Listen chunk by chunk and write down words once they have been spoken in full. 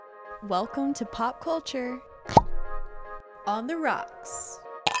Welcome to Pop Culture on the Rocks.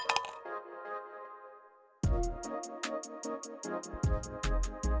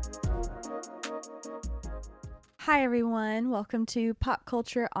 Hi everyone, welcome to Pop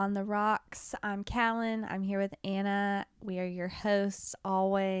Culture on the Rocks. I'm Callan. I'm here with Anna. We are your hosts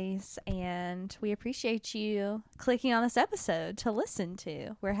always, and we appreciate you clicking on this episode to listen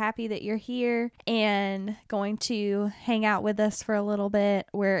to. We're happy that you're here and going to hang out with us for a little bit.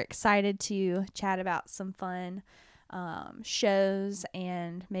 We're excited to chat about some fun shows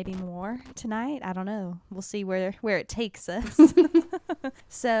and maybe more tonight. I don't know. We'll see where it takes us.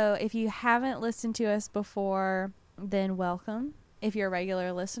 So if you haven't listened to us before, then welcome. If you're a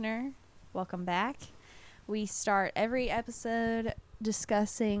regular listener, welcome back. We start every episode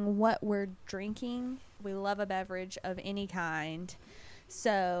discussing what we're drinking. We love a beverage of any kind.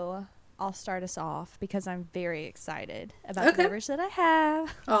 So I'll start us off because I'm very excited about the beverage that I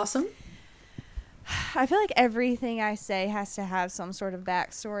have. Awesome. I feel like everything I say has to have some sort of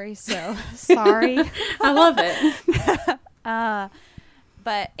backstory, so sorry. I love it.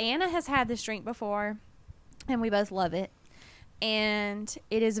 But Anna has had this drink before, and we both love it. And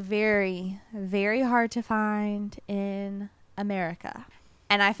it is very, very hard to find in America.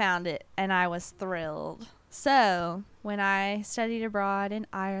 And I found it, and I was thrilled. So, when I studied abroad in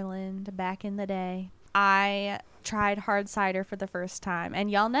Ireland back in the day, I tried hard cider for the first time. And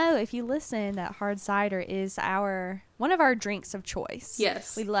y'all know, if you listen, that hard cider is one of our drinks of choice.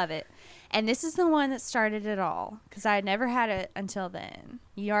 Yes. We love it. And this is the one that started it all, because I had never had it until then.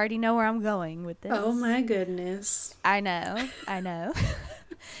 You already know where I'm going with this. Oh my goodness. I know.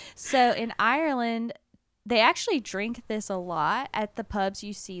 So in Ireland, they actually drink this a lot. At the pubs,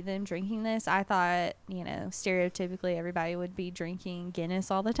 you see them drinking this. I thought, stereotypically everybody would be drinking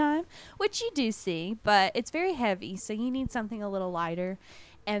Guinness all the time, which you do see, but it's very heavy, so you need something a little lighter.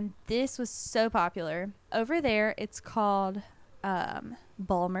 And this was so popular. Over there, it's called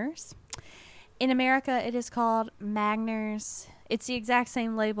Bulmers. In America, it is called Magners. It's the exact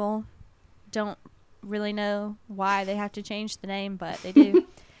same label. Don't really know why they have to change the name, but they do.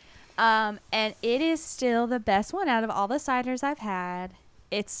 And it is still the best one out of all the ciders I've had.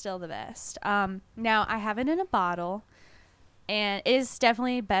 It's still the best. Now, I have it in a bottle, and it is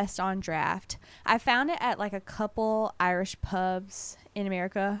definitely best on draft. I found it at like a couple Irish pubs in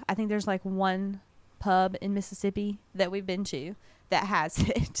America. I think there's like one pub in Mississippi that we've been to that has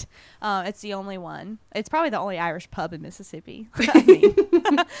it. It's the only one. It's probably the only Irish pub in Mississippi. I mean.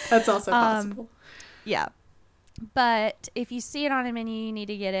 That's also possible. Yeah. But if you see it on a menu, you need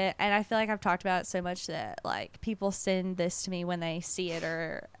to get it. And I feel like I've talked about it so much that like people send this to me when they see it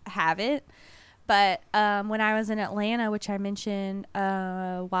or have it. But when I was in Atlanta, which I mentioned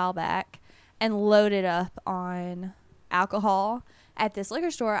a while back, and loaded up on alcohol at this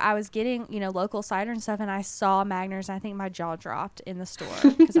liquor store, I was getting, local cider and stuff, and I saw Magners. I think my jaw dropped in the store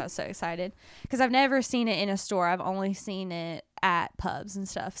because I was so excited. Because I've never seen it in a store. I've only seen it at pubs and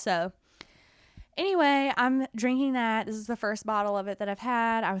stuff. So anyway, I'm drinking that. This is the first bottle of it that I've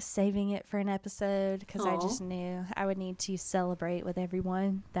had. I was saving it for an episode because I just knew I would need to celebrate with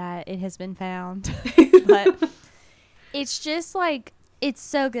everyone that it has been found. But it's just like, it's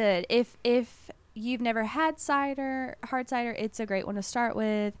so good. If you've never had hard cider, it's a great one to start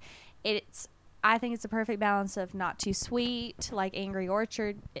with. I think it's a perfect balance of not too sweet, like Angry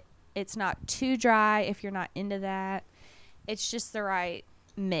Orchard. It's not too dry if you're not into that. It's just the right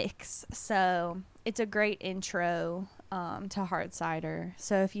mix. So it's a great intro to hard cider.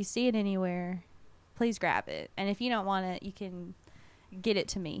 So if you see it anywhere, please grab it. And if you don't want it, you can get it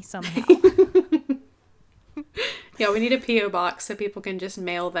to me somehow. Yeah, we need a P.O. box so people can just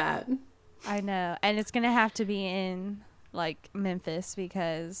mail that. I know. And it's going to have to be in like Memphis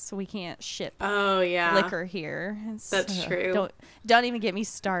because we can't ship liquor here. That's true. Don't even get me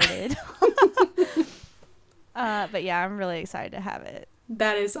started. But yeah, I'm really excited to have it.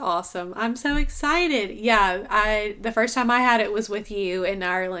 That is awesome. I'm so excited. Yeah, the first time I had it was with you in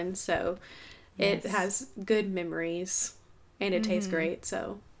Ireland, so It has good memories and it tastes great.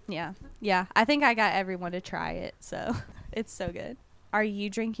 So yeah, I think I got everyone to try it, so it's so good. Are you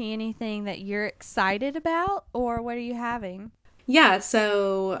drinking anything that you're excited about, or what are you having? Yeah,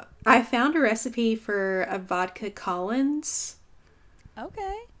 so I found a recipe for a vodka Collins.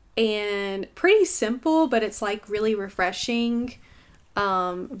 Okay. And pretty simple, but it's like really refreshing.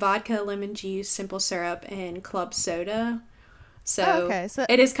 Vodka, lemon juice, simple syrup, and club soda. So, so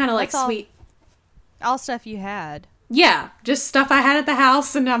it is kind of like sweet. All stuff you had. Yeah, just stuff I had at the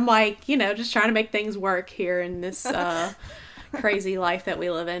house, and I'm like, just trying to make things work here in this crazy life that we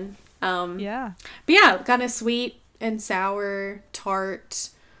live in. Yeah. But yeah, kind of sweet and sour, tart,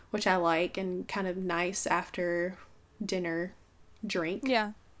 which I like, and kind of nice after dinner drink.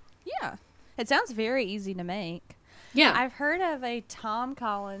 Yeah. Yeah. It sounds very easy to make. Yeah. I've heard of a Tom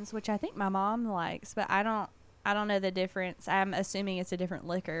Collins, which I think my mom likes, but I don't know the difference. I'm assuming it's a different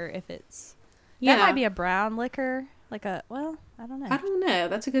liquor if it's... Yeah. That might be a brown liquor. I don't know. I don't know.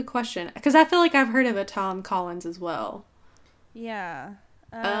 That's a good question. Because I feel like I've heard of a Tom Collins as well. Yeah.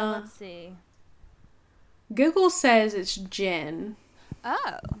 Let's see. Google says it's gin.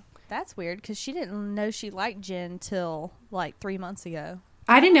 Oh, that's weird because she didn't know she liked gin till like 3 months ago.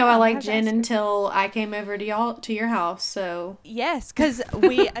 I didn't know I liked gin until I came over to your house. So yes, because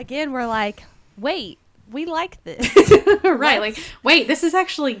we're like, wait, we like this, right? Wait, this is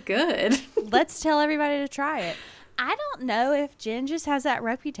actually good. Let's tell everybody to try it. I don't know if gin just has that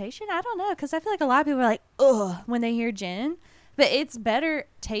reputation. I don't know because I feel like a lot of people are like, ugh, when they hear gin. But it's better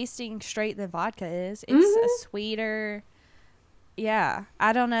tasting straight than vodka is. It's a sweeter. Yeah.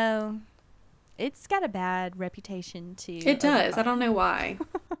 I don't know. It's got a bad reputation too. It does. I don't know why.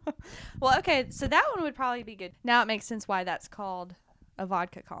 Well, okay. So that one would probably be good. Now it makes sense why that's called a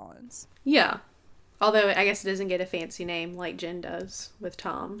vodka Collins. Yeah. Although I guess it doesn't get a fancy name like gin does with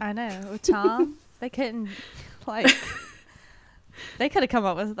Tom. I know. With Tom, they couldn't, they could have come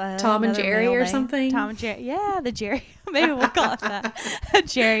up with Tom and Jerry or something. Tom and Jerry. Yeah, the Jerry. Maybe we'll call it that.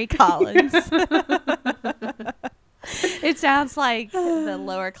 Jerry Collins. It sounds like the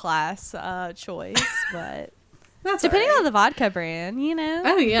lower class choice, but that's depending on the vodka brand, you know.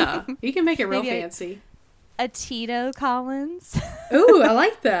 Oh yeah, you can make it real fancy. A Tito Collins. Ooh, I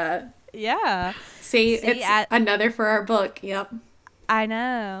like that. Yeah. See, it's another for our book. Yep. I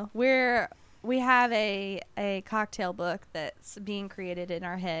know. We have a cocktail book that's being created in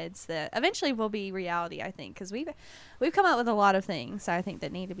our heads that eventually will be reality, I think, because we've come up with a lot of things I think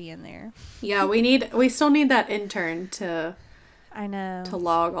that need to be in there. Yeah, we still need that intern to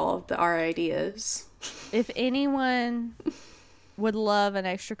log all of our ideas. If anyone would love an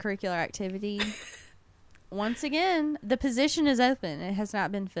extracurricular activity, once again, the position is open. It has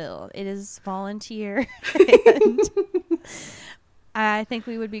not been filled. It is volunteer. And I think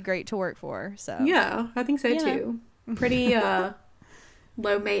we would be great to work for. So yeah, I think so too. Pretty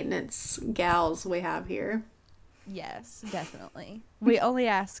low maintenance gals we have here. Yes, definitely. We only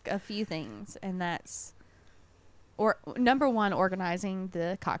ask a few things, and that's number one, organizing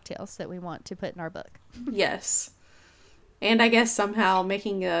the cocktails that we want to put in our book. Yes. And I guess somehow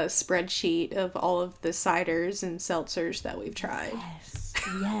making a spreadsheet of all of the ciders and seltzers that we've tried.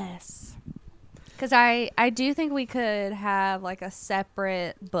 Yes. Because I do think we could have like a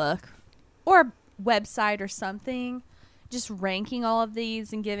separate book or website or something just ranking all of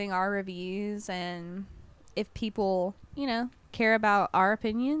these and giving our reviews. And if people, care about our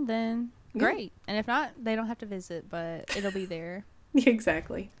opinion, then great. And if not, they don't have to visit, but it'll be there.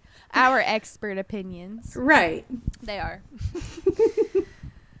 Exactly. Our expert opinions. Right. They are.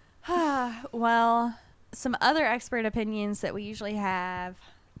 Well, some other expert opinions that we usually have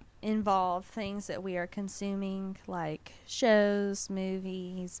involve things that we are consuming, like shows,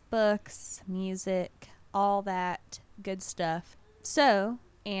 movies, books, music, all that good stuff. So,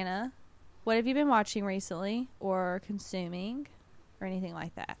 Anna, what have you been watching recently or consuming or anything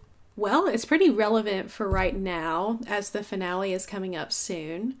like that? Well, it's pretty relevant for right now as the finale is coming up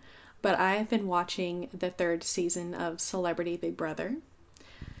soon, but I've been watching the 3rd season of Celebrity Big Brother,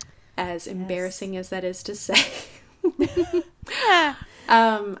 as embarrassing as that is to say.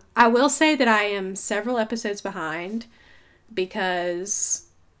 I will say that I am several episodes behind because,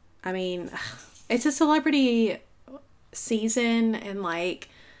 it's a celebrity season and I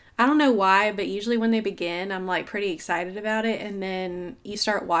don't know why, but usually when they begin, I'm pretty excited about it. And then you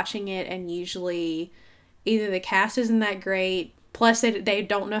start watching it and usually either the cast isn't that great, plus they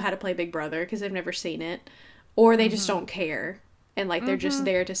don't know how to play Big Brother because they've never seen it, or they just don't care. And they're just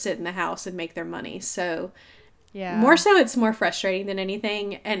there to sit in the house and make their money. So yeah, more so it's more frustrating than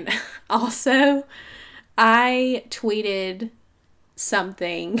anything. And also I tweeted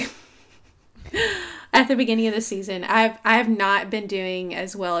something at the beginning of the season. I have not been doing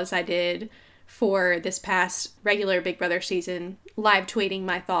as well as I did for this past regular Big Brother season, live tweeting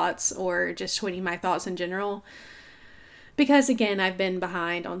my thoughts or just tweeting my thoughts in general. Because again, I've been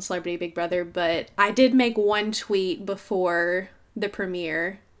behind on Celebrity Big Brother, but I did make one tweet before the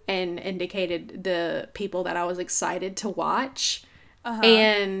premiere and indicated the people that I was excited to watch.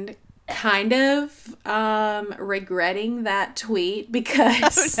 And kind of regretting that tweet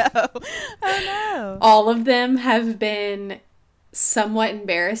because oh no, all of them have been somewhat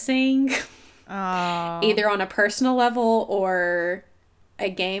embarrassing. Either on a personal level or a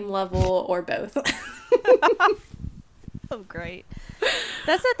game level or both. Oh, great.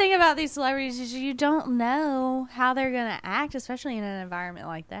 That's the thing about these celebrities is you don't know how they're going to act, especially in an environment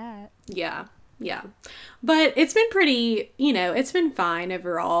like that. Yeah. Yeah. But it's been pretty, it's been fine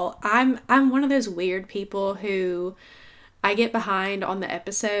overall. I'm one of those weird people who I get behind on the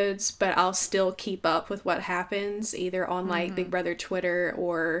episodes, but I'll still keep up with what happens either on like Big Brother Twitter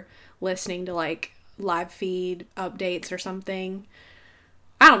or listening to like live feed updates or something.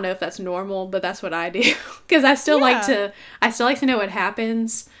 I don't know if that's normal, but that's what I do because I still like to know what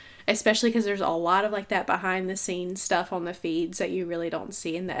happens, especially because there's a lot of like that behind the scenes stuff on the feeds that you really don't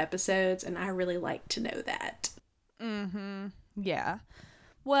see in the episodes, and I really like to know that. Yeah.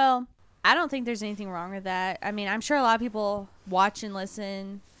 Well, I don't think there's anything wrong with that. I mean, I'm sure a lot of people watch and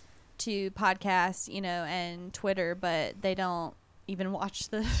listen to podcasts, and Twitter, but they don't even watch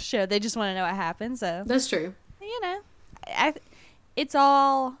the show. They just want to know what happens. So that's true. It's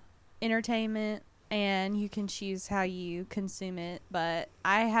all entertainment, and you can choose how you consume it. But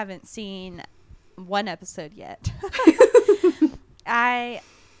I haven't seen one episode yet. I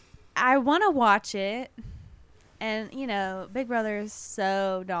want to watch it. And, Big Brother is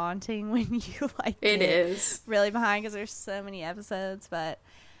so daunting when you, it is really behind because there's so many episodes. But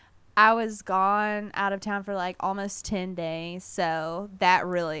I was gone out of town for, almost 10 days. So that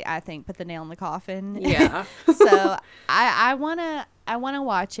really, I think, put the nail in the coffin. Yeah. So I want to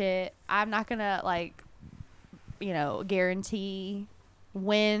watch it. I'm not going to, guarantee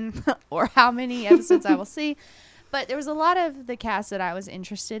when or how many episodes I will see. But there was a lot of the cast that I was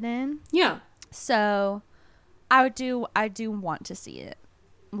interested in. Yeah. So I do want to see it.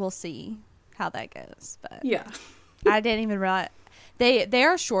 We'll see how that goes. But yeah, I didn't even realize they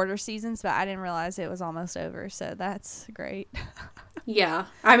are shorter seasons, but I didn't realize it was almost over. So that's great. Yeah,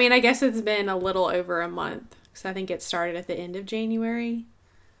 I mean, I guess it's been a little over a month because I think it started at the end of January.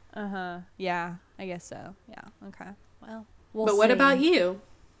 Yeah, I guess so. Yeah. Okay. Well, but what about you?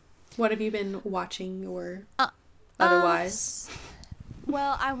 What have you been watching or otherwise?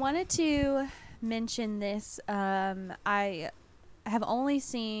 Well, I wanted to mention this. I have only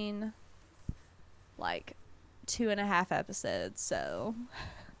seen 2.5 episodes, so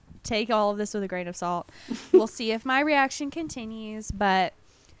take all of this with a grain of salt. We'll see if my reaction continues, but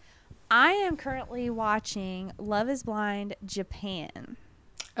I am currently watching Love is Blind Japan.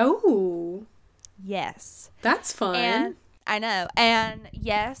 Oh. Yes. That's fun. And I know. And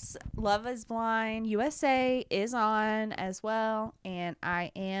yes, Love is Blind USA is on as well. And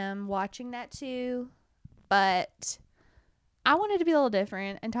I am watching that too. But I wanted to be a little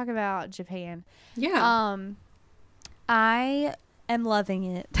different and talk about Japan. Yeah. I am loving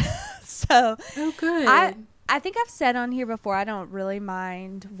it. So oh, good. I think I've said on here before, I don't really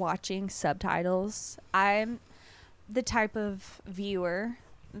mind watching subtitles. I'm the type of viewer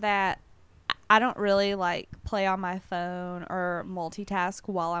that I don't really play on my phone or multitask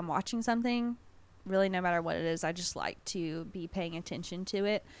while I'm watching something. Really, no matter what it is, I just like to be paying attention to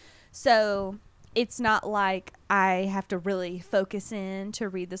it. So it's not like I have to really focus in to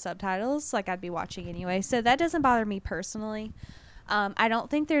read the subtitles like I'd be watching anyway. So that doesn't bother me personally. I don't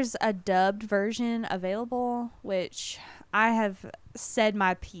think there's a dubbed version available, which I have said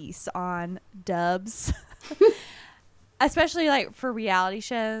my piece on dubs. Especially for reality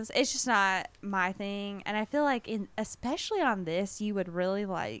shows. It's just not my thing. And I feel like especially on this, you would really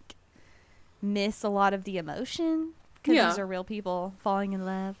miss a lot of the emotion because these are real people falling in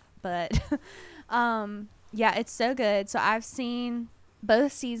love. But yeah, it's so good. So I've seen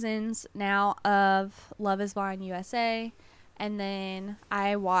both seasons now of Love is Blind USA. And then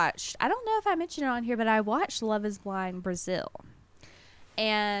I watched, I don't know if I mentioned it on here, but I watched Love is Blind Brazil.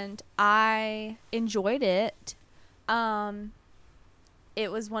 And I enjoyed it.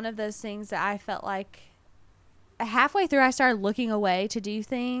 It was one of those things that I felt like halfway through I started looking away to do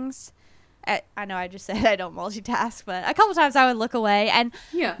things. I know I just said I don't multitask, but a couple times I would look away, and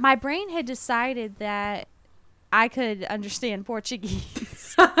my brain had decided that I could understand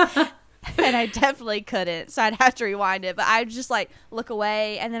Portuguese. And I definitely couldn't, so I'd have to rewind it. But I'd just look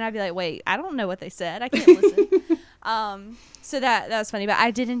away, and then I'd be like, wait, I don't know what they said. I can't listen. So that was funny. But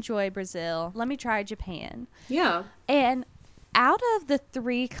I did enjoy Brazil. Let me try Japan. Yeah. And out of the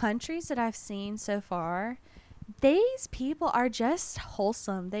 3 countries that I've seen so far, these people are just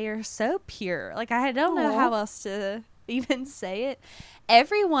wholesome. They are so pure. I don't know how else to even say it.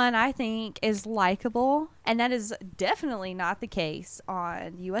 Everyone, I think, is likable, and that is definitely not the case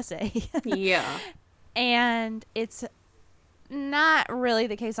on USA. Yeah. And it's not really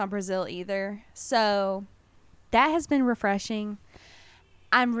the case on Brazil either. So that has been refreshing.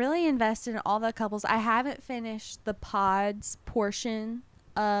 I'm really invested in all the couples. I haven't finished the pods portion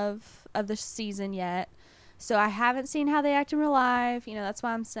of the season yet. So I haven't seen how they act in real life. You know, that's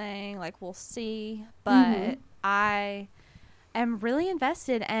why I'm saying, like, we'll see. But I am really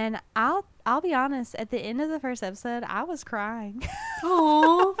invested, and I'll be honest, at the end of the first episode, I was crying.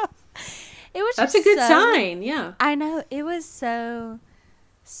 Aw. It was That's just a good so, sign, yeah. I know. It was so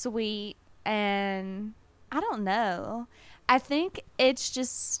sweet, and I don't know. I think it's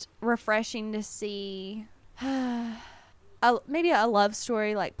just refreshing to see maybe a love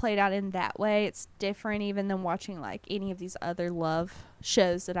story like played out in that way. It's different even than watching like any of these other love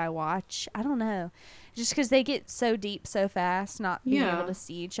shows that I watch. I don't know. Just because they get so deep so fast, not being able to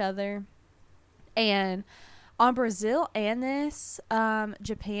see each other. And on Brazil and this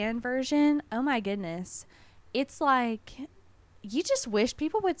Japan version, oh my goodness. It's like you just wish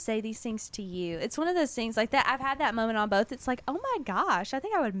people would say these things to you. It's one of those things like that. I've had that moment on both. It's like, oh my gosh, I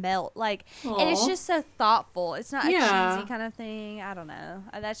think I would melt. Like, and it's just so thoughtful. It's not a cheesy kind of thing. I don't know.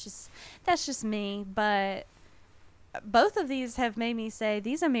 That's just me. But both of these have made me say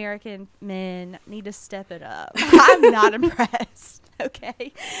these American men need to step it up. I'm not impressed.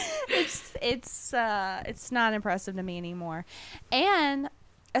 Okay, it's not impressive to me anymore, and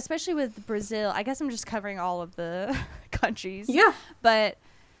especially with Brazil, I guess I'm just covering all of the countries. Yeah. But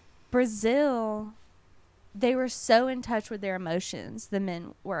Brazil, they were so in touch with their emotions, the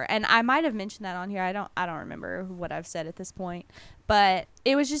men were. And I might have mentioned that on here. I don't remember what I've said at this point. But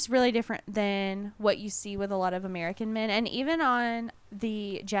it was just really different than what you see with a lot of American men. And even on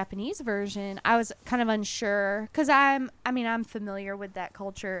the Japanese version, I was kind of unsure because I'm familiar with that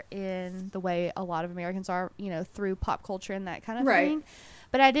culture in the way a lot of Americans are, you know, through pop culture and that kind of thing.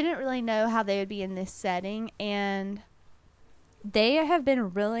 But I didn't really know how they would be in this setting. And they have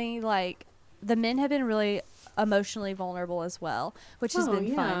been really, like, the men have been really emotionally vulnerable as well, which has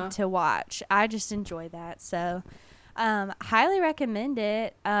been fun to watch. I just enjoy that. So, highly recommend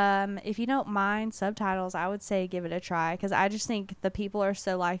it. If you don't mind subtitles, I would say give it a try because I just think the people are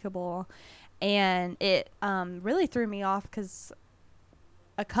so likable. And it really threw me off because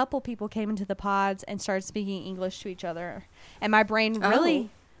a couple people came into the pods and started speaking English to each other. And my brain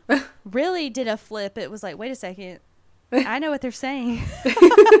really did a flip. It was like, wait a second. I know what they're saying.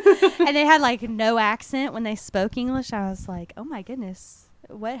 And they had like no accent when they spoke English. I was like, oh my goodness,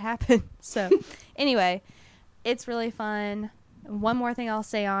 what happened? So anyway, it's really fun. One more thing I'll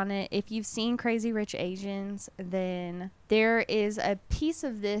say on it. If you've seen Crazy Rich Asians, then there is a piece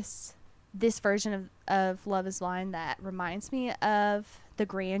of this version of Love is Blind that reminds me of the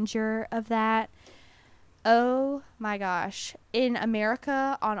grandeur of that. Oh my gosh. In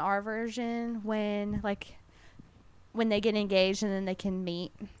America, on our version, when they get engaged and then they can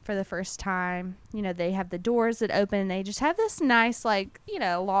meet for the first time, you know, they have the doors that open and they just have this nice, like, you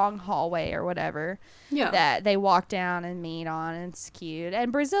know, long hallway or whatever that they walk down and meet on, and it's cute.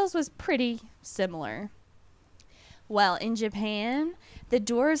 And Brazil's was pretty similar. Well, in Japan, the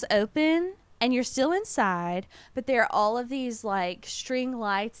doors open and you're still inside, but there are all of these like string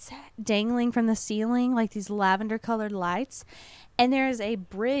lights dangling from the ceiling, like these lavender colored lights. And there is a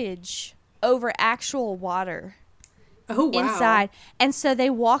bridge over actual water. Oh, wow. Inside. And so they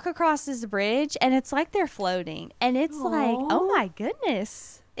walk across this bridge and it's like they're floating. And it's like, oh my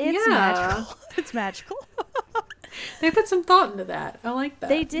goodness. It's magical. It's magical. They put some thought into that. I like that.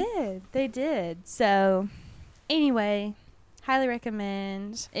 They did. So anyway, highly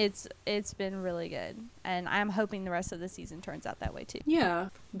recommend. It's been really good. And I'm hoping the rest of the season turns out that way too. Yeah.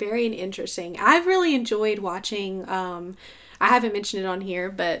 Very interesting. I've really enjoyed watching, I haven't mentioned it on here,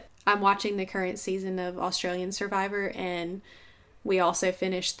 but I'm watching the current season of Australian Survivor, and we also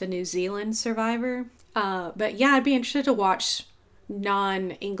finished the New Zealand Survivor. But yeah, I'd be interested to watch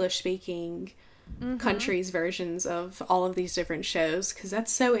non-English speaking countries' versions of all of these different shows, because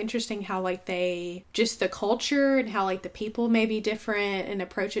that's so interesting how like the culture and how like the people may be different and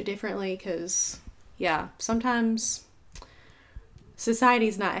approach it differently, because yeah, sometimes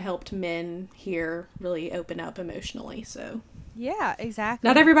society's not helped men here really open up emotionally, so yeah, exactly.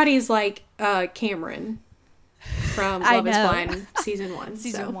 not everybody's like Cameron from Love is Blind season 1.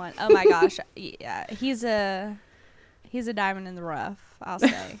 Season 1. Oh my gosh. Yeah, he's a diamond in the rough, I'll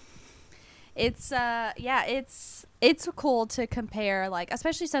say. It's it's cool to compare, like,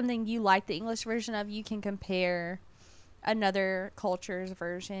 especially something you like the English version of, you can compare another culture's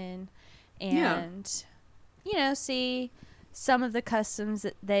version and you know, see some of the customs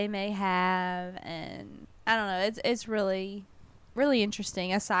that they may have, and I don't know, it's really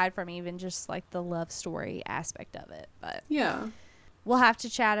interesting, aside from even just like the love story aspect of it. But yeah, we'll have to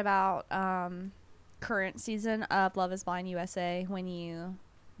chat about current season of Love is Blind USA when you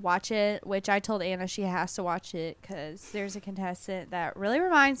watch it, which I told Anna she has to watch it because there's a contestant that really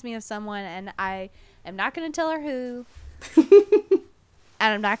reminds me of someone, and I am not going to tell her who,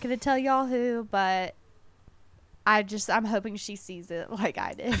 and I'm not going to tell y'all who, but I'm hoping she sees it like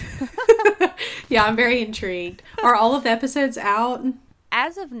I did. Yeah, I'm very intrigued. Are all of the episodes out?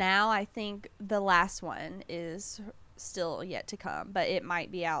 As of now, I think the last one is still yet to come, but it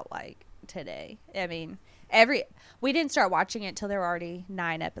might be out like today. I mean, we didn't start watching it till there were already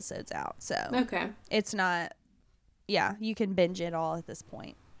 9 episodes out, so Okay. it's not. Yeah, you can binge it all at this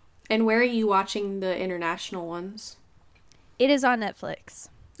point. And where are you watching the international ones? It is on Netflix.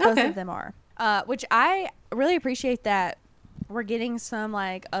 Both Okay. of them are, which I really appreciate that we're getting some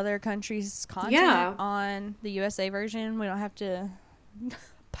like other countries' content on the USA version. We don't have to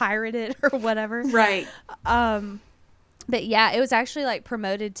pirate it or whatever. Right. But yeah, it was actually like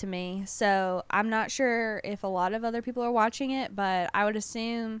promoted to me, so I'm not sure if a lot of other people are watching it, but I would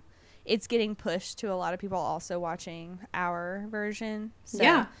assume it's getting pushed to a lot of people also watching our version. So,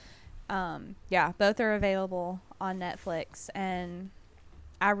 yeah. Yeah, both are available on Netflix, and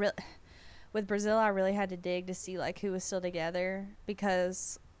with Brazil, I really had to dig to see like who was still together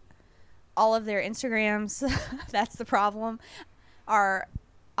because all of their Instagrams, that's the problem, are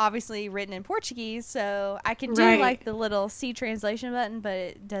obviously written in Portuguese, so I can do like the little C translation button, but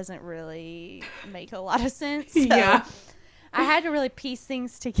it doesn't really make a lot of sense. So yeah. I had to really piece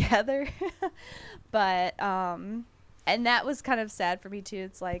things together. But and that was kind of sad for me too.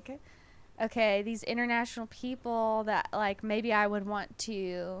 It's like, okay, these international people that like maybe I would want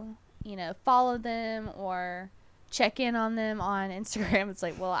to, follow them or check in on them on Instagram. It's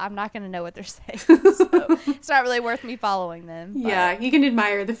like, well, I'm not going to know what they're saying, so it's not really worth me following them. Yeah, you can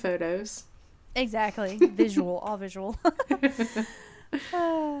admire the photos. Exactly. All visual.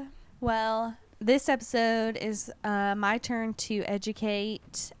 Well, this episode is my turn to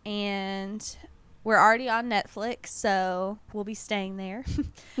educate, and we're already on Netflix, so we'll be staying there.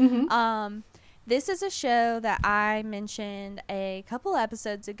 Mm-hmm. This is a show that I mentioned a couple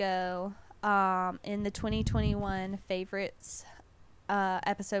episodes ago in the 2021 favorites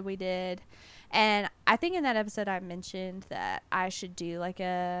episode we did, and I think in that episode I mentioned that I should do like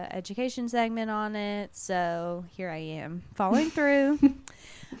a education segment on it, so here I am following through.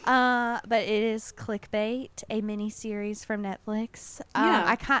 But it is Clickbait, a mini series from Netflix.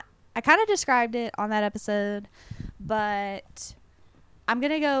 I kind of described it on that episode, but I'm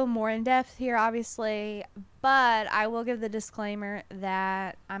going to go more in depth here, obviously, but I will give the disclaimer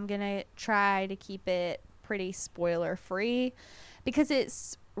that I'm going to try to keep it pretty spoiler free because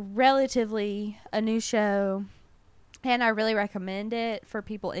it's relatively a new show, and I really recommend it for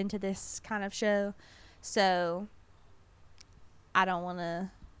people into this kind of show. So I don't want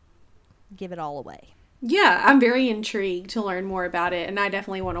to give it all away. Yeah, I'm very intrigued to learn more about it, and I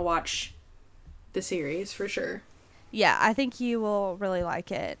definitely want to watch the series for sure. Yeah, I think you will really like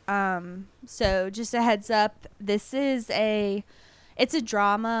it. So just a heads up, it's a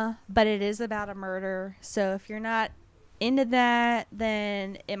drama, but it is about a murder. So if you're not into that,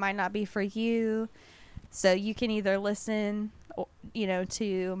 then it might not be for you. So you can either listen,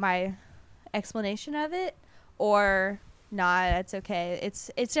 to my explanation of it, or not. That's okay. It's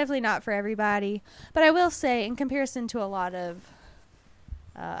definitely not for everybody. But I will say, in comparison to a lot of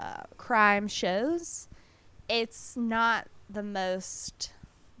crime shows, it's not the most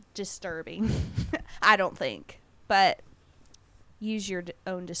disturbing, I don't think, but use your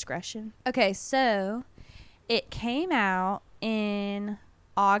own discretion. Okay, so it came out in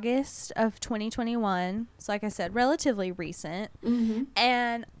August of 2021. So like I said, relatively recent. Mm-hmm.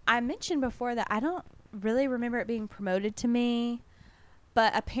 And I mentioned before that I don't really remember it being promoted to me,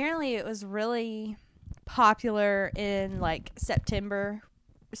 but apparently it was really popular in like September,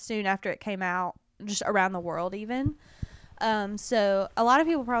 soon after it came out, just around the world even. So a lot of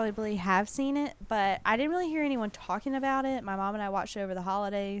people probably have seen it, but I didn't really hear anyone talking about it. My mom and I watched it over the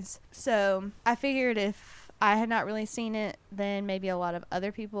holidays. So I figured if I had not really seen it, then maybe a lot of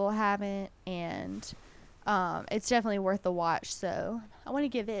other people haven't, and it's definitely worth the watch. So I want to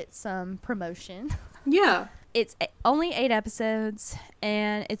give it some promotion. Yeah. It's only 8 episodes,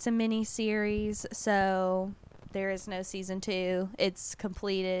 and it's a mini series, so there is no season 2. It's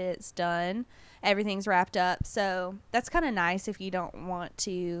completed. It's done. Everything's wrapped up. So that's kind of nice if you don't want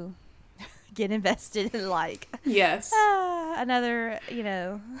to get invested in like yes another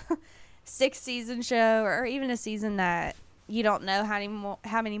 6-season show, or even a season that you don't know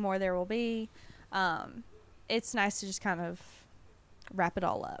how many more there will be. It's nice to just kind of wrap it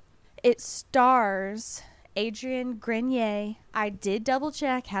all up. It stars Adrian Grenier. I did double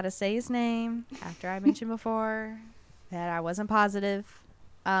check how to say his name after I mentioned before that I wasn't positive.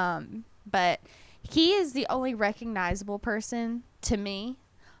 But he is the only recognizable person to me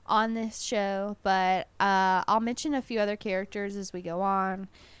on this show. But I'll mention a few other characters as we go on,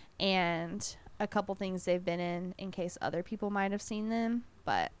 and a couple things they've been in case other people might have seen them.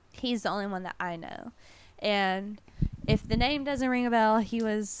 But he's the only one that I know. And if the name doesn't ring a bell, he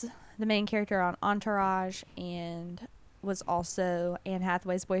was the main character on Entourage and was also Anne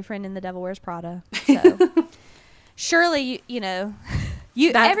Hathaway's boyfriend in The Devil Wears Prada. So surely, you know,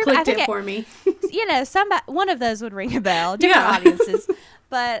 that clicked it for me. You know, one of those would ring a bell, different audiences.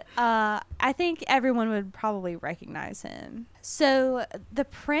 But I think everyone would probably recognize him. So the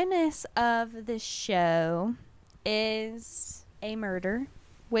premise of the show is a murder,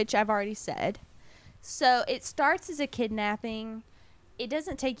 which I've already said. So it starts as a kidnapping. It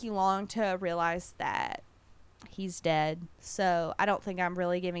doesn't take you long to realize that he's dead. So I don't think I'm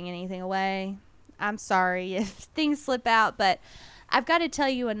really giving anything away. I'm sorry if things slip out, but I've got to tell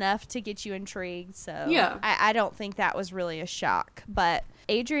you enough to get you intrigued. So yeah. I don't think that was really a shock. But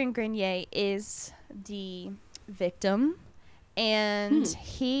Adrian Grenier is the victim. And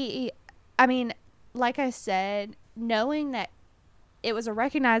he, I mean, like I said, knowing that it was a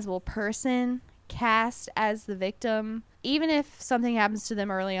recognizable person cast as the victim, even if something happens to them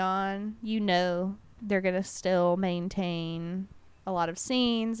early on, you know they're going to still maintain a lot of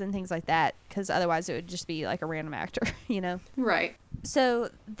scenes and things like that, because otherwise it would just be like a random actor, you know? Right. So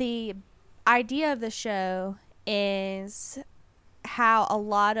the idea of the show is how a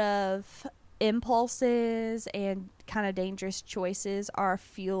lot of impulses and kind of dangerous choices are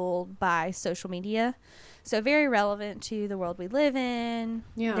fueled by social media. So very relevant to the world we live in.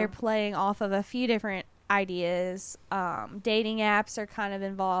 Yeah. They're playing off of a few different ideas. Dating apps are kind of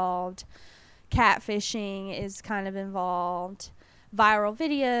involved. Catfishing is kind of involved. Viral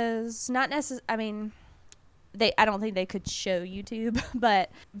videos, not necessarily, I mean, I don't think they could show YouTube,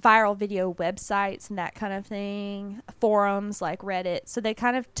 but viral video websites and that kind of thing, forums like Reddit. So they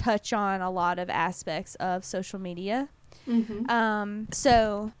kind of touch on a lot of aspects of social media. Mm-hmm.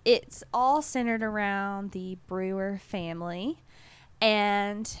 So it's all centered around the Brewer family,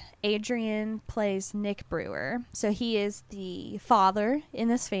 and Adrian plays Nick Brewer. So he is the father in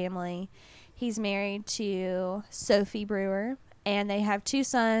this family. He's married to Sophie Brewer, and they have 2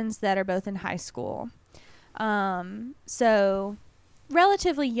 sons that are both in high school. So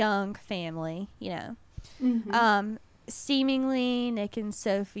relatively young family, you know. Mm-hmm. Seemingly Nick and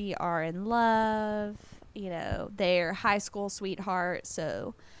Sophie are in love. You know, they're high school sweethearts,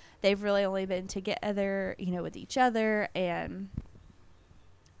 so they've really only been together, you know, with each other, and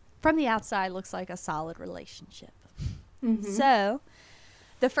from the outside looks like a solid relationship. Mm-hmm. So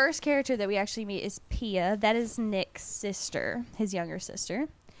the first character that we actually meet is Pia. That is Nick's sister, his younger sister.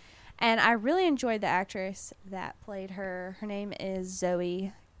 And I really enjoyed the actress that played her. Her name is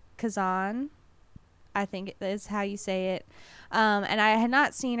Zoe Kazan. I think is how you say it. And I had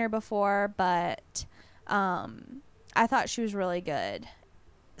not seen her before, but I thought she was really good.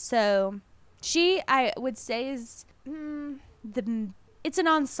 So she, I would say, is it's an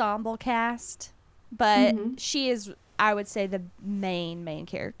ensemble cast, but she is, I would say, the main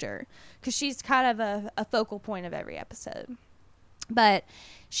character, because she's kind of a focal point of every episode. But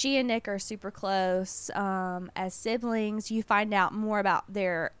she and Nick are super close as siblings. You find out more about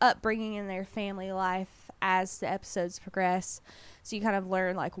their upbringing and their family life as the episodes progress. So you kind of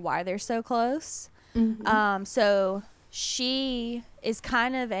learn like why they're so close. Mm-hmm. So she is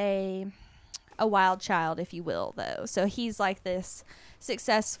kind of a wild child, if you will, though. So he's like this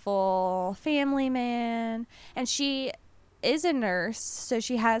successful family man, and she is a nurse, so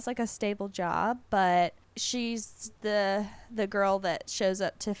she has like a stable job, but she's the girl that shows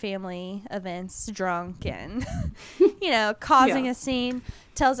up to family events drunk and you know, causing a scene,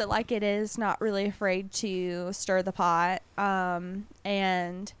 tells it like it is, not really afraid to stir the pot.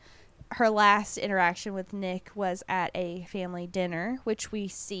 And her last interaction with Nick was at a family dinner, which we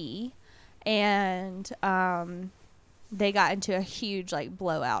see, and they got into a huge like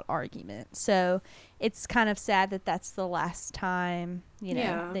blowout argument. So it's kind of sad that that's the last time, you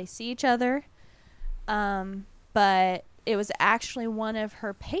know, they see each other. But it was actually one of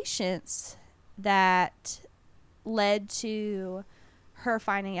her patients that led to her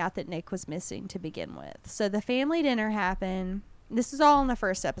finding out that Nick was missing to begin with. So the family dinner happened. This is all in the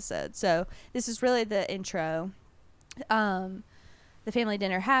first episode, so this is really the intro. The family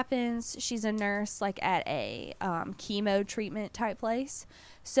dinner happens. She's a nurse, like at a chemo treatment type place,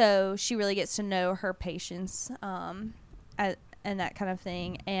 so she really gets to know her patients and that kind of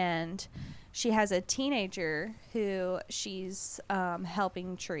thing. And she has a teenager who she's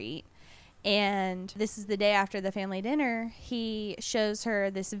helping treat, And this is the day after the family dinner. He shows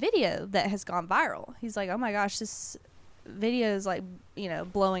her this video that has gone viral. He's like, oh my gosh, this video is like,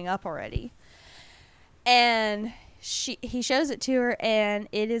 blowing up already. And he shows it to her, and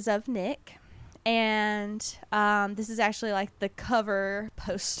it is of Nick. And this is actually like the cover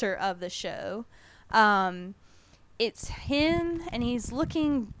poster of the show. It's him, and he's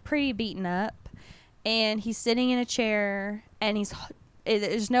looking pretty beaten up, and he's sitting in a chair, and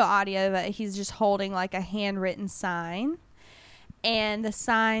there's no audio, but he's just holding like a handwritten sign, and the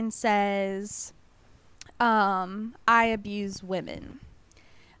sign says, I abuse women,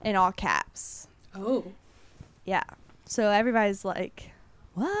 in all caps. Oh. Yeah. So everybody's like,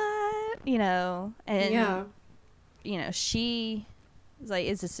 what? And, she was like,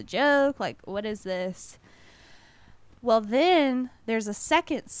 is this a joke? Like, what is this? Well, then there's a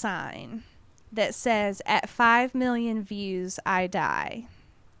second sign that says, at 5 million views, I die.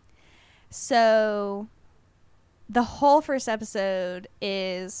 So the whole first episode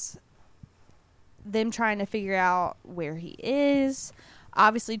is them trying to figure out where he is,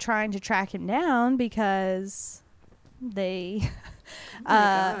 obviously trying to track him down because they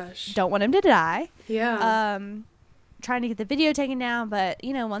don't want him to die. Yeah. Trying to get the video taken down, but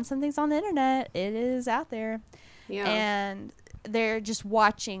once something's on the internet, it is out there. Yeah. And they're just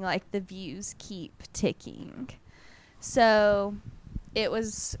watching like the views keep ticking. So it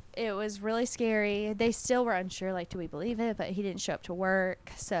was really scary. They still were unsure, like, do we believe it? But he didn't show up to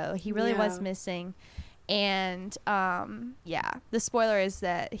work, so he really was missing. And the spoiler is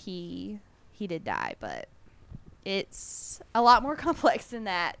that he did die, but it's a lot more complex than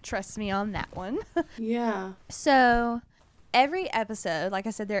that. Trust me on that one. Yeah. So every episode, like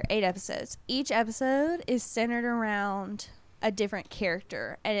I said, there are 8 episodes. Each episode is centered around a different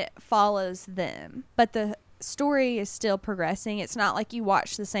character, and it follows them. But the story is still progressing. It's not like you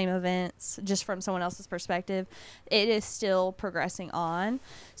watch the same events just from someone else's perspective. It is still progressing on.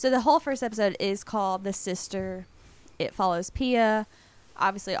 So the whole first episode is called The Sister. It follows Pia.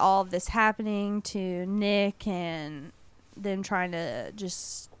 Obviously, all of this happening to Nick and them trying to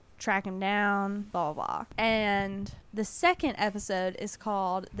just track him down, blah, blah, blah. And the second episode is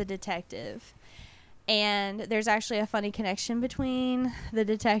called The Detective. And there's actually a funny connection between the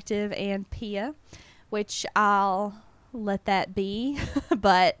detective and Pia, which I'll let that be.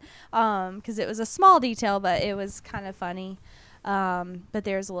 But, because it was a small detail, but it was kind of funny. But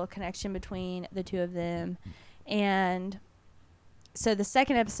there's a little connection between the two of them. And so the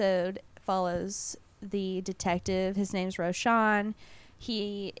second episode follows the detective. His name's Roshan.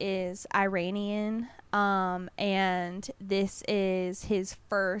 He is Iranian, and this is his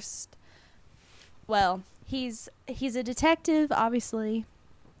first, well, he's a detective, obviously,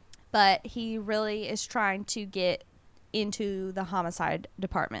 but he really is trying to get into the homicide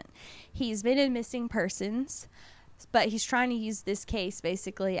department. He's been in missing persons, but he's trying to use this case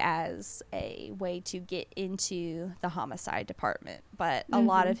basically as a way to get into the homicide department. But a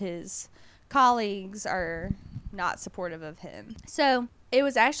lot of his colleagues are not supportive of him. So it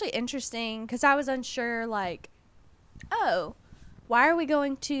was actually interesting because I was unsure, like, oh, why are we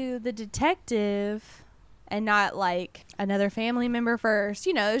going to the detective and not like another family member first?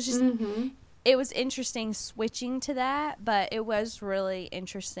 It was just, it was interesting switching to that, but it was really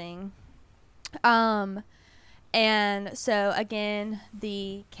interesting. And so again,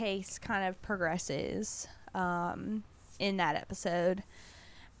 the case kind of progresses in that episode.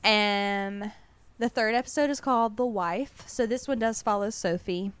 And the third episode is called The Wife. So this one does follow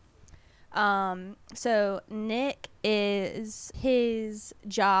Sophie. So Nick is, his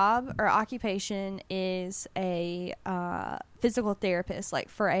job or occupation is a physical therapist, like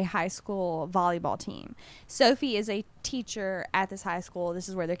for a high school volleyball team. Sophie is a teacher at this high school. This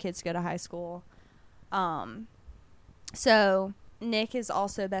is where their kids go to high school. So Nick is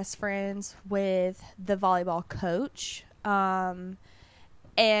also best friends with the volleyball coach.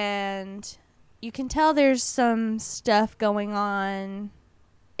 And you can tell there's some stuff going on.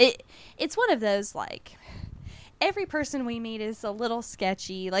 It's one of those, like, every person we meet is a little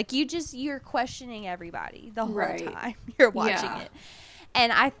sketchy. Like, you're questioning everybody the whole time you're watching it.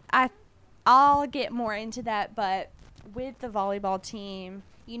 And I'll get more into that, but with the volleyball team,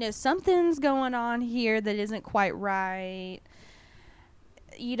 something's going on here that isn't quite right.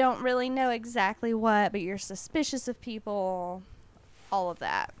 You don't really know exactly what, but you're suspicious of people, all of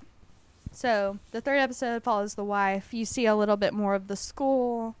that. So the third episode follows the wife. You see a little bit more of the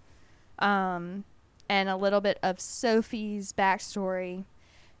school, and a little bit of Sophie's backstory.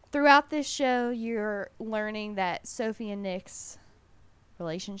 Throughout this show, you're learning that Sophie and Nick's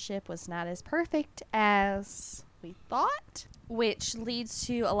relationship was not as perfect as we thought, which leads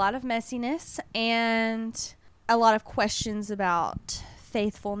to a lot of messiness and a lot of questions about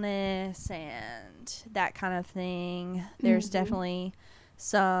faithfulness and that kind of thing. There's definitely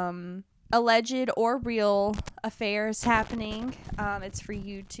some alleged or real affairs happening. It's for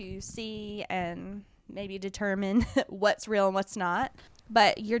you to see and maybe determine what's real and what's not.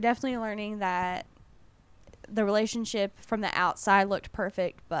 But you're definitely learning that the relationship from the outside looked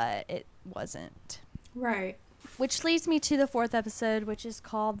perfect, but it wasn't. Right. Which leads me to the 4th episode, which is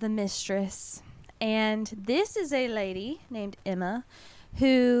called The Mistress. And this is a lady named Emma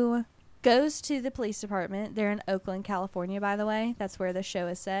who goes to the police department. They're in Oakland, California, by the way. That's where the show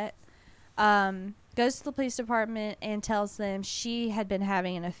is set. Goes to the police department and tells them she had been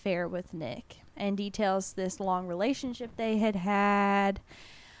having an affair with Nick, and details this long relationship they had had.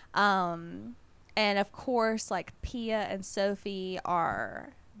 And of course, like, Pia and Sophie are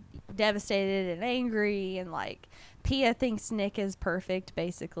devastated and angry, and like Pia thinks Nick is perfect,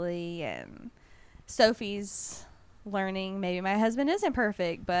 basically, and Sophie's learning maybe my husband isn't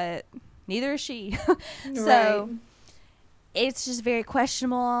perfect, but neither is she. So it's just very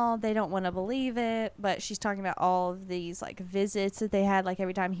questionable. They don't want to believe it, but she's talking about all of these like visits that they had. Like,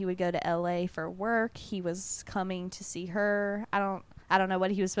 every time he would go to LA for work, he was coming to see her. I don't know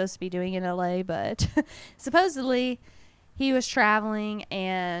what he was supposed to be doing in LA, but supposedly he was traveling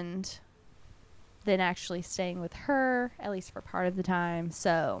and then actually staying with her, at least for part of the time.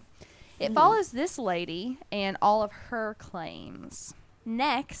 So it follows this lady and all of her claims.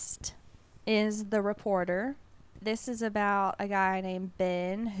 Next is The Reporter. This is about a guy named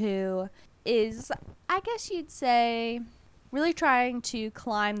Ben who is, I guess you'd say, really trying to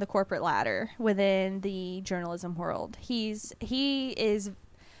climb the corporate ladder within the journalism world. He is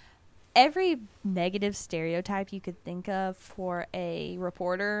every negative stereotype you could think of for a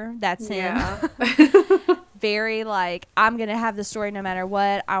reporter. That's him. Very like, I'm going to have the story no matter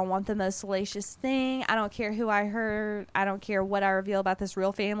what. I want the most salacious thing. I don't care who I hurt. I don't care what I reveal about this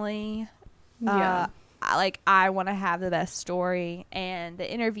real family. I want to have the best story. And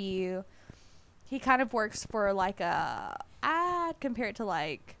the interview, he kind of works for like I'd compare it to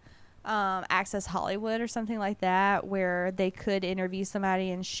like Access Hollywood or something like that, where they could interview somebody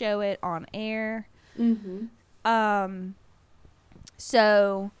and show it on air.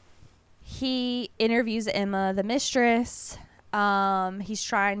 So he interviews Emma, the mistress. He's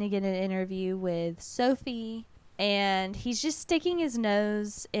trying to get an interview with Sophie, and he's just sticking his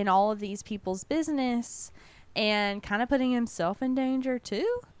nose in all of these people's business and kind of putting himself in danger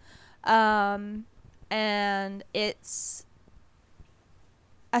too. And it's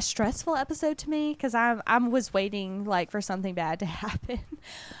a stressful episode to me because I was waiting like for something bad to happen,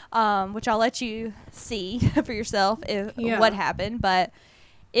 which I'll let you see for yourself what happened. But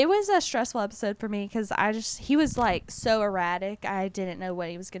it was a stressful episode for me because he was like so erratic. I didn't know what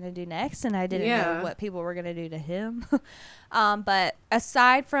he was going to do next, and I didn't know what people were going to do to him. But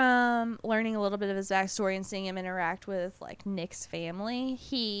aside from learning a little bit of his backstory and seeing him interact with like Nick's family,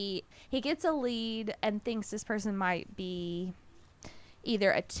 he gets a lead and thinks this person might be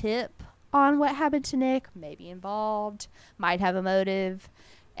either a tip on what happened to Nick, maybe involved, might have a motive,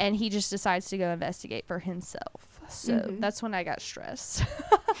 and he just decides to go investigate for himself. So that's when I got stressed.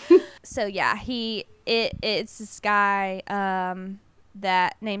 So yeah, it's this guy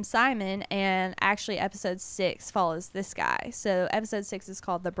that named Simon, and actually episode 6 follows this guy. So episode 6 is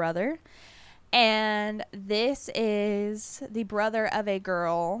called The Brother, and this is the brother of a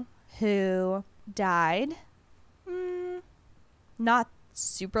girl who died not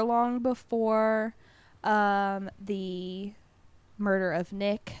super long before the murder of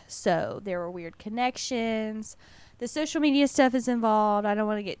Nick. So there were weird connections. The social media stuff is involved. I don't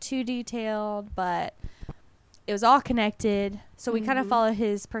want to get too detailed, but it was all connected. So we kind of follow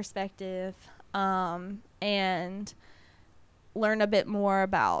his perspective and learn a bit more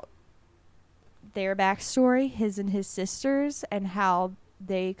about their backstory, his and his sisters, and how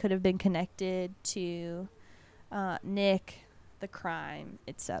they could have been connected to Nick, the crime,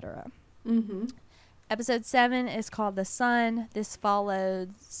 etc. Episode 7 is called The Son. This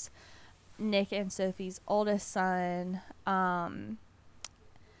follows Nick and Sophie's oldest son.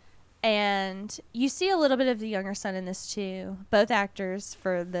 And you see a little bit of the younger son in this too. Both actors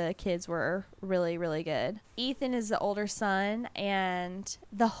for the kids were really, really good. Ethan is the older son, and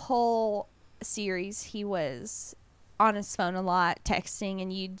the whole series he was on his phone a lot, texting,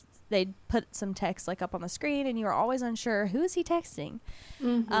 and they'd put some text like up on the screen, and you were always unsure, who is he texting?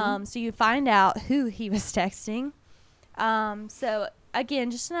 So you find out who he was texting. So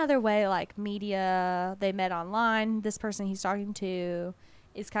again, just another way, like media, they met online. This person he's talking to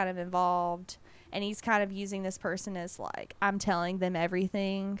is kind of involved, and he's kind of using this person as like, I'm telling them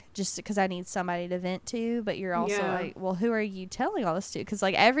everything just because I need somebody to vent to, but you're also like, well, who are you telling all this to? Because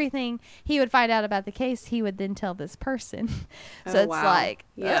like everything he would find out about the case, he would then tell this person. So it's like,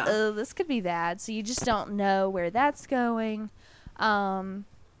 this could be bad. So you just don't know where that's going.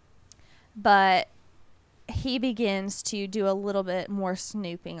 But he begins to do a little bit more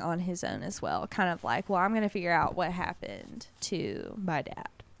snooping on his own as well. Kind of like, well, I'm going to figure out what happened to my dad.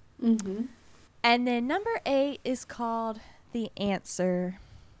 Mm-hmm. And then number 8 is called The Answer.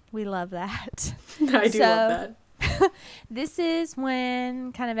 We love that. I do love that. This is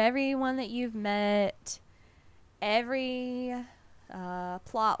when kind of everyone that you've met, every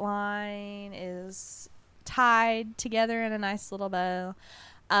plot line is tied together in a nice little bow.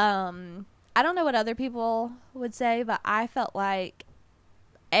 I don't know what other people would say, but I felt like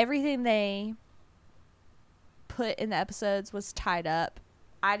everything they put in the episodes was tied up.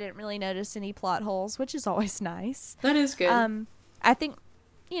 I didn't really notice any plot holes, which is always nice. That is good. I think,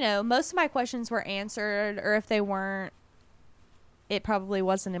 most of my questions were answered, or if they weren't, it probably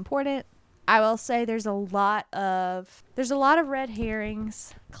wasn't important. I will say there's a lot of red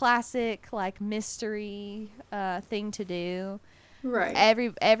herrings, classic like mystery thing to do. Right.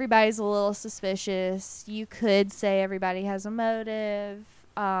 Everybody's a little suspicious. You could say everybody has a motive.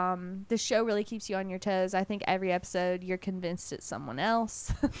 The show really keeps you on your toes. I think every episode you're convinced it's someone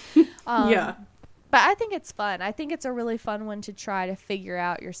else. Yeah. But I think it's fun. I think it's a really fun one to try to figure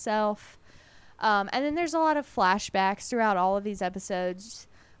out yourself. And then there's a lot of flashbacks throughout all of these episodes,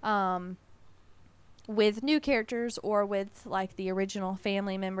 with new characters or with like the original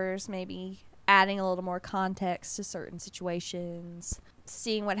family members, maybe adding a little more context to certain situations,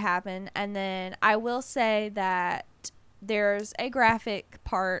 seeing what happened. And then I will say that there's a graphic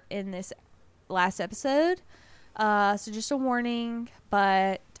part in this last episode. So just a warning,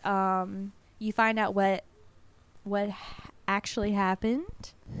 but you find out what actually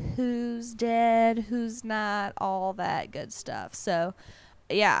happened, who's dead, who's not, all that good stuff. So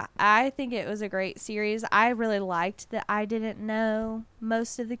yeah, I think it was a great series. I really liked that I didn't know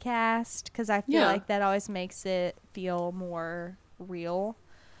most of the cast, because I feel like that always makes it feel more real.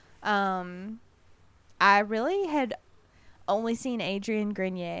 I really had only seen Adrian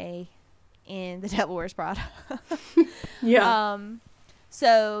Grenier in The Devil Wears Prada. Yeah.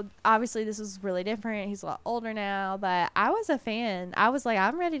 So obviously this was really different. He's a lot older now, but I was a fan. I was like,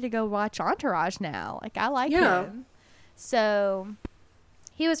 I'm ready to go watch Entourage now. Like, I like him. So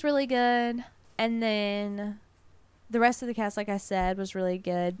he was really good. And then the rest of the cast, like I said, was really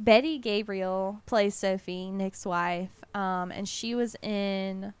good. Betty Gabriel plays Sophie, Nick's wife. And she was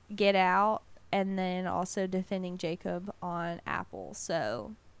in Get Out and then also defending Jacob on Apple.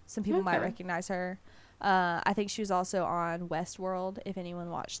 So some people might recognize her. I think she was also on Westworld, if anyone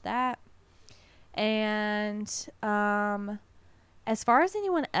watched that. And as far as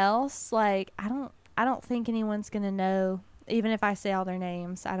anyone else, like, I don't think anyone's gonna know. Even if I say all their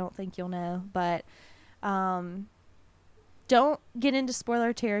names, I don't think you'll know. But don't get into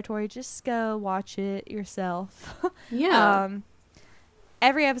spoiler territory. Just go watch it yourself. Yeah.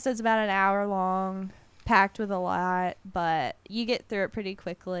 Every episode's about an hour long, packed with a lot, but you get through it pretty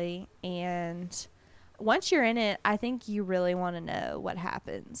quickly. And once you're in it, I think you really want to know what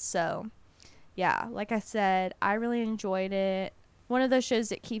happens. So, yeah, like I said, I really enjoyed it. One of those shows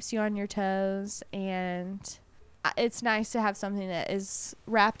that keeps you on your toes, and it's nice to have something that is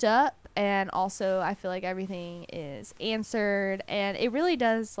wrapped up, and also I feel like everything is answered, and it really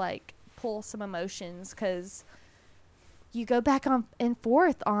does like pull some emotions, because you go back on and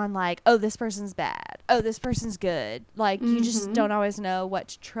forth on like, oh, this person's bad, oh, this person's good. Like, you just don't always know what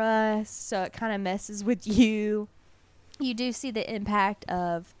to trust, so it kind of messes with you. You do see the impact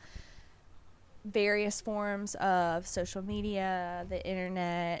of various forms of social media, the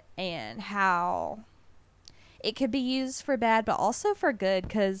internet, and how it could be used for bad but also for good,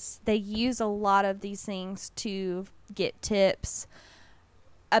 because they use a lot of these things to get tips.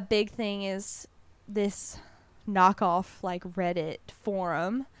 A big thing is this knockoff like Reddit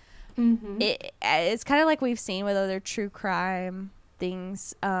forum. It's kind of like we've seen with other true crime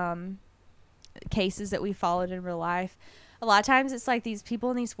things, cases that we followed in real life. A lot of times it's like these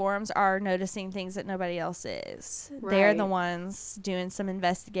people in these forums are noticing things that nobody else is. Right. They're the ones doing some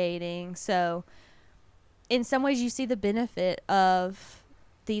investigating. So in some ways you see the benefit of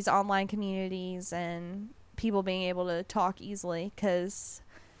these online communities and people being able to talk easily, because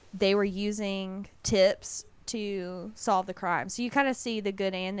they were using tips to solve the crime. So you kind of see the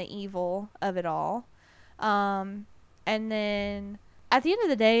good and the evil of it all. And then at the end of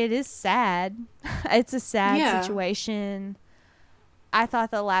the day, it is sad. It's a sad situation. I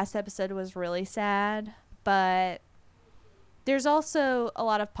thought the last episode was really sad, but there's also a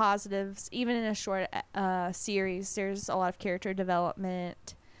lot of positives. Even in a short series, there's a lot of character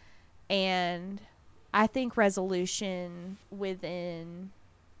development and I think resolution within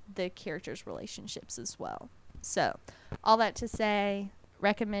the characters' relationships as well. So, all that to say,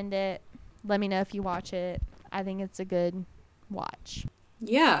 recommend it. Let me know if you watch it. I think it's a good watch.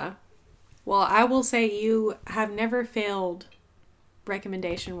 Yeah. Well, I will say you have never failed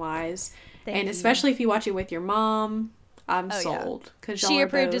recommendation-wise. Thank and you. especially if you watch it with your mom, I'm sold. Yeah. She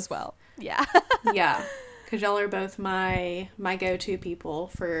approved as well. Yeah. Yeah. Because y'all are both my go-to people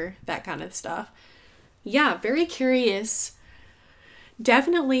for that kind of stuff. Yeah, very curious.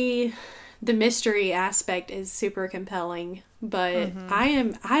 Definitely the mystery aspect is super compelling, but I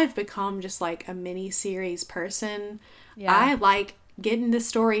have become just like a mini series person. Yeah. I like getting the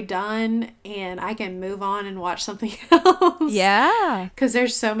story done and I can move on and watch something else. Yeah. Because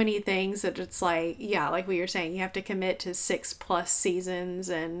there's so many things that it's like, yeah, like we were saying, you have to commit to 6+ seasons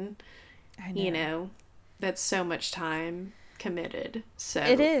and, you know, that's so much time committed. So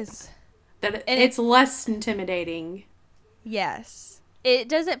it is. That it's less intimidating. Yes. It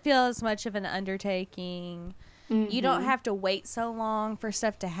doesn't feel as much of an undertaking. You don't have to wait so long for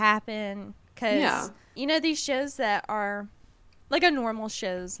stuff to happen. Because, you know, these shows that are like a normal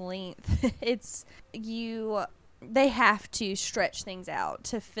show's length, they have to stretch things out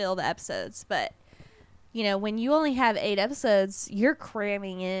to fill the episodes. But, you know, when you only have 8 episodes, you're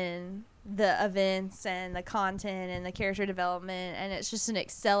cramming in the events and the content and the character development, and it's just an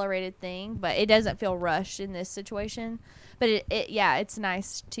accelerated thing, but it doesn't feel rushed in this situation. But it's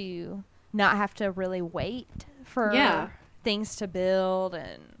nice to not have to really wait for things to build,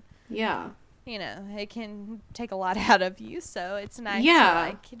 and you know, it can take a lot out of you, so it's nice to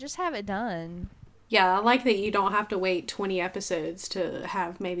like just have it done. Yeah, I like that you don't have to wait 20 episodes to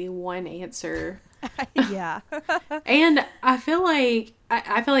have maybe one answer. Yeah. And I feel like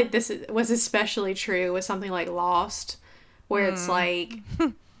this was especially true with something like Lost, where it's like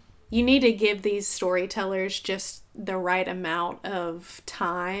you need to give these storytellers just the right amount of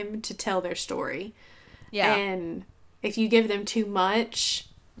time to tell their story. Yeah. And if you give them too much,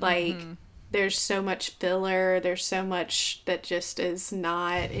 like there's so much filler, there's so much that just is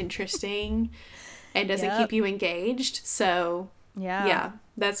not interesting and doesn't keep you engaged. So yeah,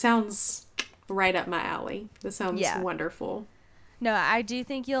 that sounds right up my alley. This sounds wonderful. No, I do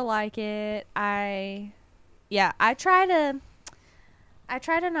think you'll like it. I try to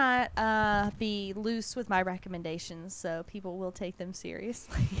not be loose with my recommendations, so people will take them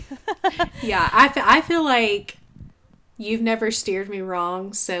seriously. Yeah, I feel like you've never steered me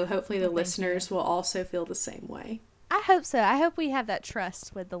wrong, so hopefully the listeners will also feel the same way. I hope so. I hope we have that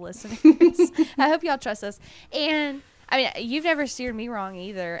trust with the listeners. I hope y'all trust us. And I mean, you've never steered me wrong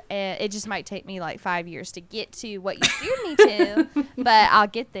either, and it just might take me like 5 years to get to what you steered me to, but I'll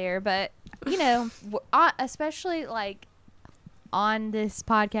get there. But, you know, especially like on this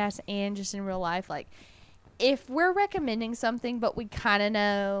podcast and just in real life, like if we're recommending something but we kind of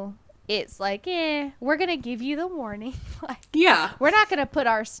know it's like, we're going to give you the warning. Like, we're not going to put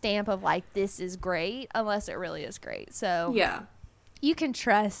our stamp of like, this is great unless it really is great. So you can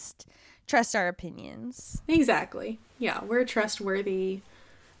trust our opinions. Exactly. Yeah, we're trustworthy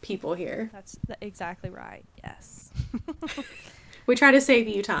people here. That's exactly right. Yes. We try to save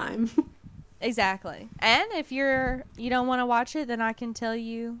you time. Exactly. And if you don't want to watch it, then I can tell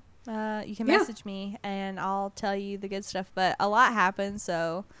you, you can message me and I'll tell you the good stuff. But a lot happens,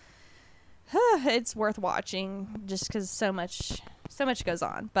 so it's worth watching just because so much goes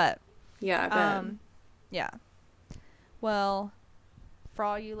on. But yeah, I bet. Yeah. Well, for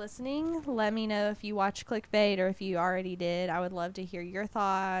all you listening, let me know if you watch Clickbait or if you already did. I would love to hear your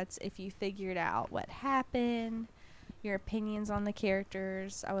thoughts. If you figured out what happened, your opinions on the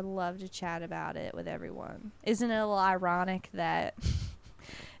characters. I would love to chat about it with everyone. Isn't it a little ironic that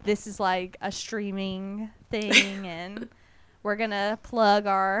this is like a streaming thing and we're going to plug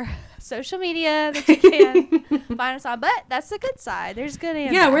our social media that you can find us on? But that's the good side. There's good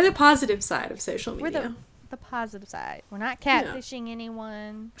and bad. We're the positive side of social media. We're the positive side. We're not catfishing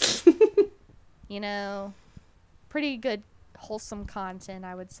anyone. You know, pretty good, wholesome content,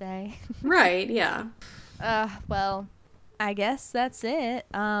 I would say. Right, yeah. Well, I guess that's it.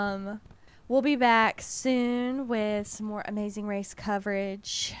 We'll be back soon with some more Amazing Race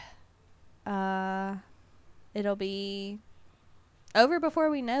coverage. It'll be over before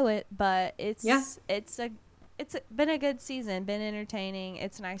we know it, but it's been a good season, been entertaining.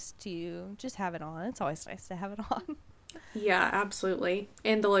 It's nice to just have it on. It's always nice to have it on. Yeah, absolutely.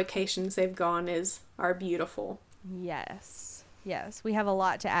 And the locations they've gone are beautiful. Yes. Yes, we have a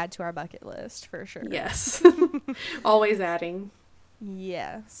lot to add to our bucket list for sure. Yes. Always adding.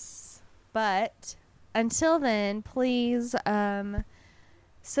 Yes. But until then, please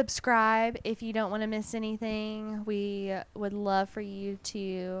subscribe if you don't want to miss anything. We would love for you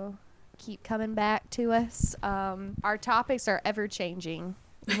to keep coming back to us. Our topics are ever changing.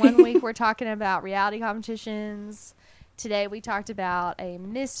 One week we're talking about reality competitions. Today we talked about a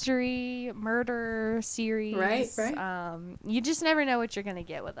mystery murder series. Right. You just never know what you're going to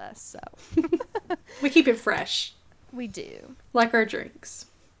get with us. So We keep it fresh. we do. Like our drinks.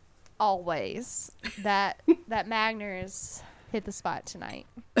 Always. That Magners hit the spot tonight.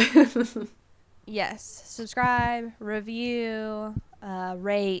 Yes. Subscribe, review,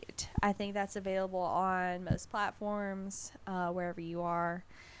 rate. I think that's available on most platforms, wherever you are.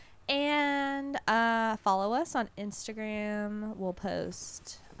 And follow us on Instagram. We'll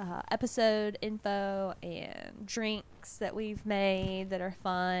post episode info and drinks that we've made that are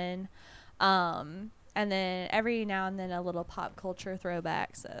fun. And then every now and then a little pop culture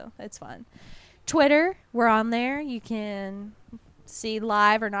throwback. So it's fun. Twitter, we're on there. You can see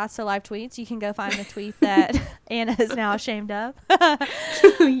live or not so live tweets. You can go find the tweet that Anna is now ashamed of.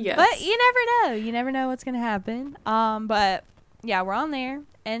 Yes. But you never know. You never know what's going to happen. But yeah, we're on there.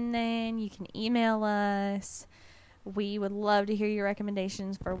 And then you can email us. We would love to hear your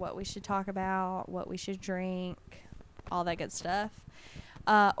recommendations for what we should talk about, what we should drink, all that good stuff.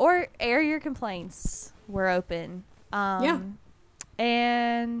 Or air your complaints. We're open. Yeah.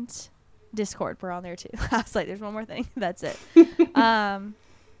 And Discord, we're on there too. I was like, there's one more thing. That's it.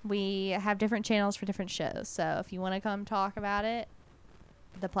 We have different channels for different shows. So if you want to come talk about it,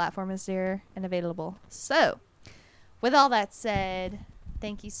 the platform is there and available. So with all that said,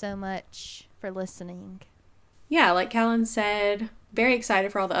 thank you so much for listening. Yeah, like Callan said, very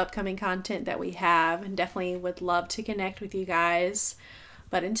excited for all the upcoming content that we have and definitely would love to connect with you guys.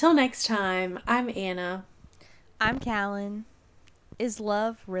 But until next time, I'm Anna. I'm Callan. Is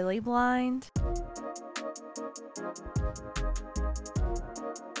love really blind?